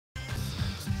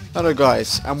Hello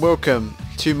guys, and welcome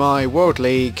to my World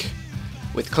League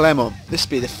with Clement. This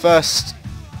will be the first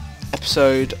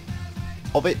episode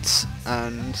of it,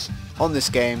 and on this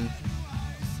game,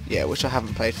 which I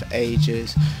haven't played for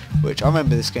ages, which I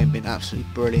remember this game being absolutely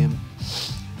brilliant.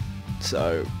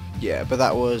 So yeah, but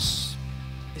that was,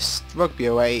 it's Rugby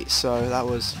 08, so that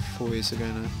was 4 years ago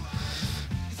now.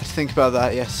 To think about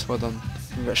that, yes, well done,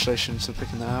 congratulations for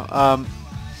picking that out.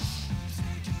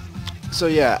 So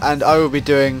yeah, and I will be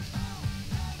doing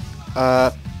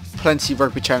plenty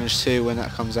Rugby Challenge 2 when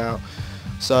that comes out,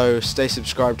 so stay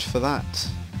subscribed for that.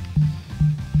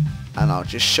 And I'll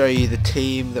just show you the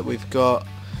team that we've got.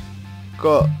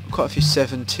 Got quite a few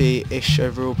 70-ish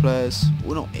overall players.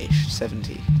 Well, not ish,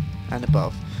 70 and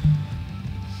above.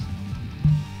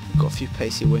 We've got a few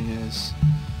pacey wingers,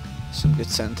 some good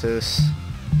centres.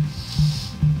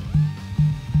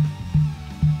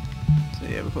 So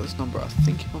yeah, we've got this number. I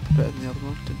think it might be better than the other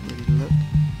one. Didn't really look.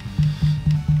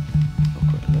 Not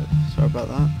quite look. Sorry about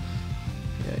that.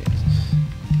 Yeah, yes.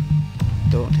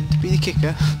 Don't want him to be the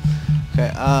kicker.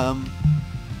 Okay.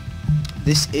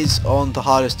 This is on the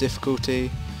hardest difficulty.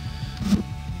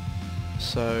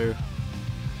 So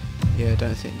yeah, I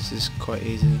don't think this is quite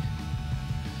easy,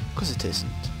 because it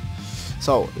isn't.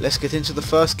 So let's get into the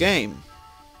first game.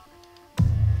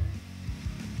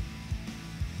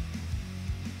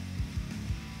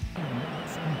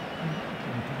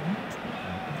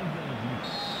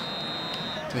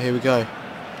 So here we go,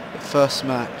 the first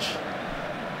match.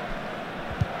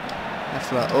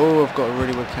 Oh, I've got a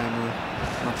really good camera,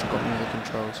 and I've forgotten all the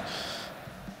controls.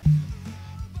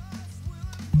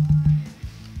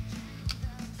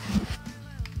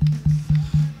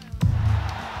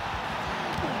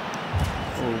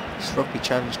 Oh, it's Rugby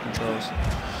Challenge controls.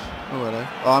 Oh, hello.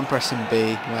 Oh, I'm pressing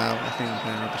B. Wow, I think I'm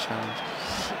playing Rugby Challenge.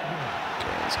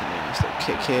 Okay, it's going to be a nice little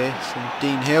kick here from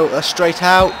Dean Hill. That's straight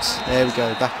out. There we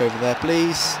go. Back over there,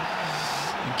 please.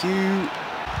 Thank you.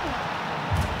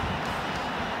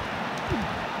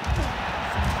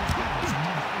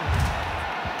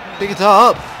 Pick it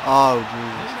up. Oh,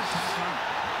 Jesus.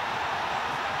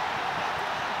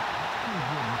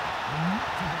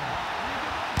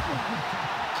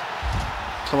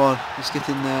 Come on, let's get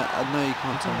in there. I know you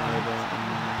can't turn it over. I'm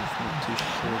not too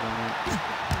sure about that.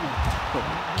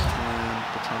 Probably can,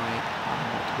 but I'm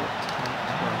not quite tight.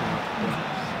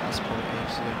 That's probably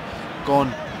absolutely. Go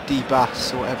on,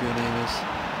 D-Bass, or whatever your name is.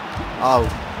 Oh,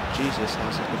 Jesus, that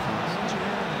was a good pass.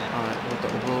 Alright, we've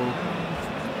got the ball.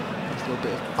 That's a little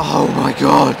bit of... Oh my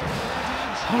God!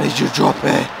 How did you drop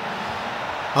it?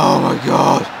 Oh my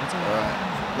God! Alright,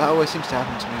 that always seems to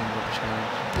happen to me in Rugby Challenge.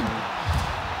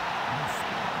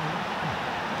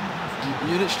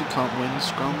 You literally can't win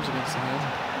scrums against the Hill.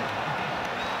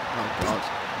 Oh God,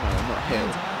 no, not Hill.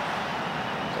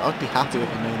 I'd be happy with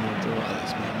a no-more draw at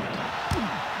this moment.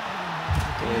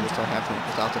 The way that I have it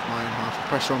was out of my own half.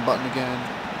 Pressure on button again.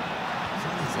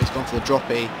 He's gone for the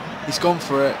droppy. He's gone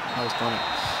for it. Oh, he's got it.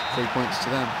 3 points to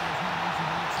them.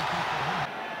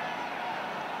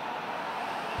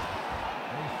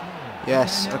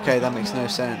 Yes, okay, that makes no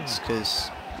sense, because...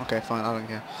 Okay, fine, I don't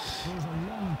care.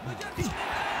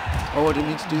 Oh, I didn't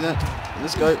mean to do that.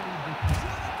 Let's go.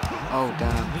 Oh,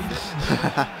 damn.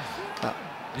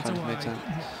 That kind of made sense.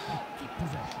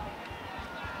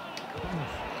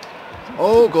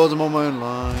 Oh, God, I'm on my own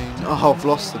line. Oh, I've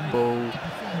lost the ball.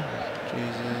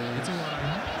 Jesus.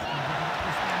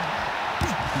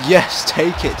 Yes,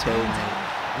 take it, Till,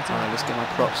 mate. Alright, let's get my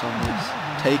props on this.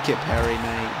 Take it, Perry,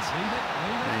 mate.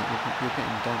 Mate, you're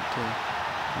getting dumped here.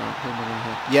 Right, who am I going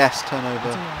here? Yes,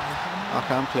 turnover.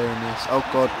 Okay, I'm clearing this. Oh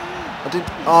God, I didn't.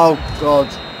 Oh God,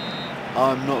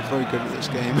 I'm not very good at this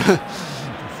game.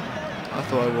 I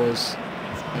thought I was.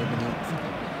 Maybe not.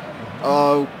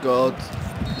 Oh God,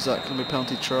 is that going to be a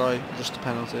penalty try or just a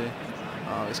penalty?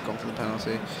 Oh, it's gone for the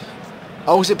penalty.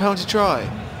 Oh, is it penalty try?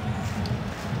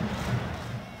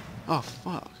 Oh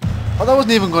fuck. Oh, that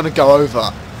wasn't even going to go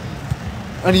over.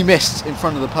 And he missed in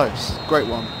front of the post. Great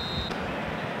one.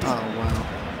 Oh wow.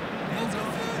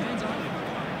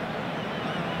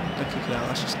 Don't kick it out,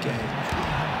 that's just gay.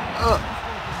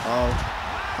 Oh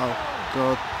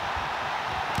God.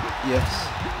 Yes.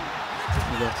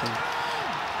 We got him.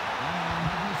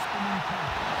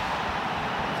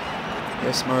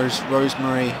 Yes,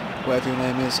 Rosemary, whatever your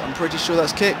name is. I'm pretty sure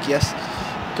that's kick, yes.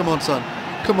 Come on, son.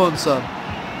 Come on, son.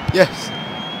 Yes.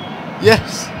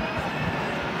 Yes.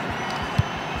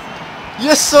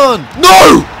 Yes, son.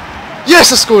 No!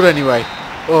 Yes, I scored anyway.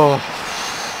 Oh.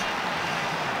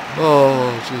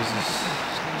 Oh, Jesus.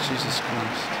 Jesus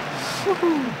Christ.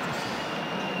 Woohoo.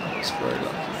 That was very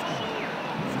lucky.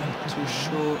 too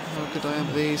short. How good I am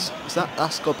at these.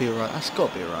 That's got to be alright. That's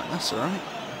got to be alright. That's alright.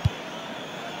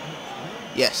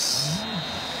 Yes.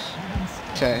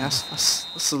 Okay,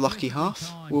 that's the lucky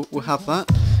half. We'll have that.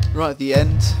 Right at the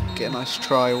end, get a nice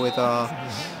try with our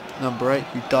number 8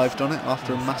 who dived on it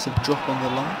after a massive drop on the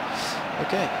line.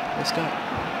 Okay, let's go.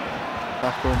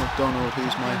 Backer McDonald,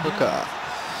 who's my hooker.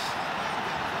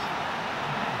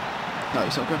 No,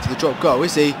 he's not going for the drop goal,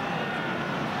 is he?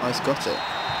 Oh, he's got it.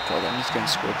 God, I'm just going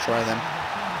to score a try then.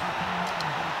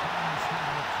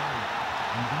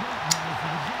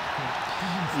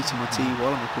 Eating my tea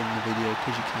while I'm recording the video,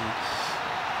 because you can.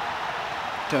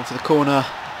 Going for the corner.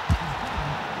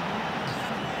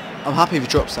 I'm happy if he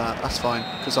drops that, that's fine,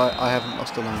 because I haven't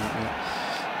lost a line out yet.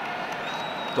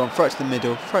 Go on, throw it to the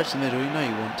middle, you know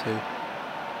you want to.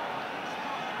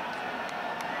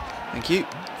 Thank you.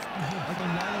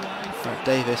 Right,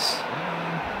 Davis.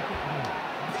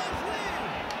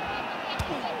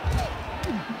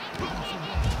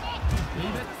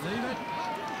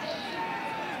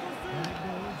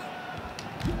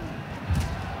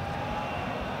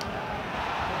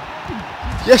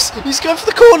 Yes, he's going for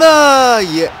the corner!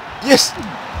 Yeah, yes!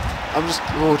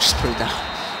 just put it down.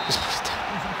 Just put it down.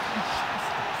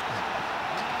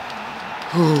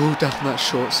 Oh, down that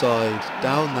short side.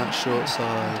 Down that short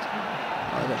side.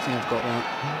 I don't think I've got that.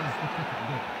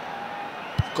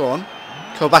 Go on.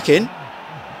 Go back in.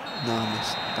 No, I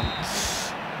missed.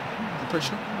 I'm pretty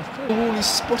sure. Oh, he's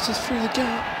spotted through the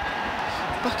gap.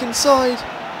 Back inside.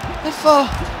 Never.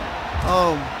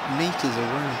 Oh, meters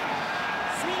away.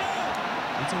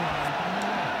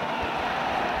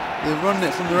 They're running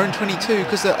it from their own 22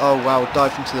 because they're... Oh, wow.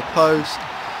 Dived into the post.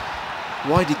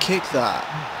 Why'd he kick that?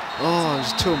 Oh,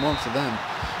 it's 2-on-1 for them.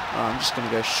 I'm just going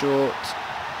to go short.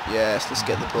 Yes, let's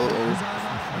get the ball.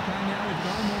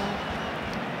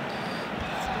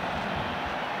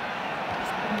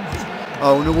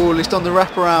 Oh, Nawali's done the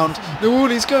wraparound.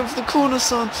 Nawali's going for the corner,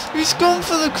 son. He's gone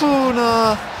for the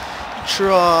corner.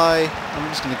 Try. I'm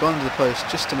just going to go under the post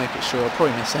just to make it sure. I'll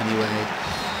probably miss anyway.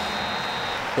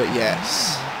 But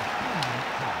yes.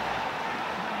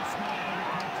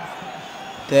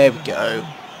 There we go.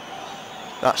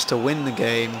 That's to win the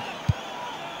game.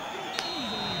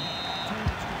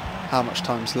 How much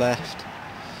time's left?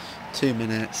 2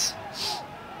 minutes.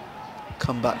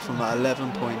 Come back from that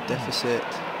 11-point deficit.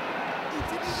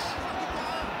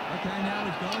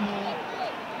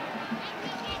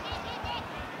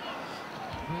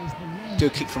 Do a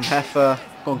kick from Heifer.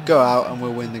 Go out and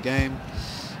we'll win the game.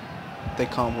 They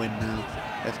can't win now.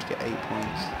 They have to get 8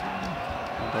 points.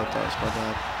 Oh God, that was quite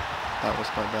bad. That was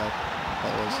quite bad.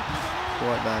 That was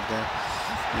quite bad there.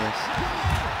 Yes.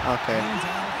 Okay.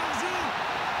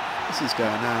 This is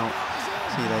going out.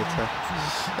 See you later.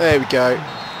 There we go.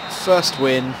 First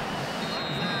win.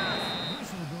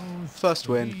 First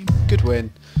win. Good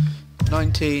win.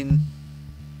 19-11.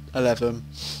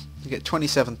 You get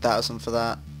 27,000 for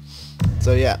that.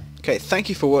 So yeah. Okay, thank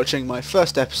you for watching my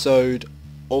first episode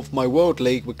of my World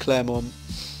League with Claremont.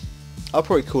 I'll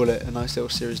probably call it a nice little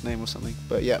series name or something.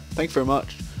 But yeah, thank you very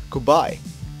much. Goodbye.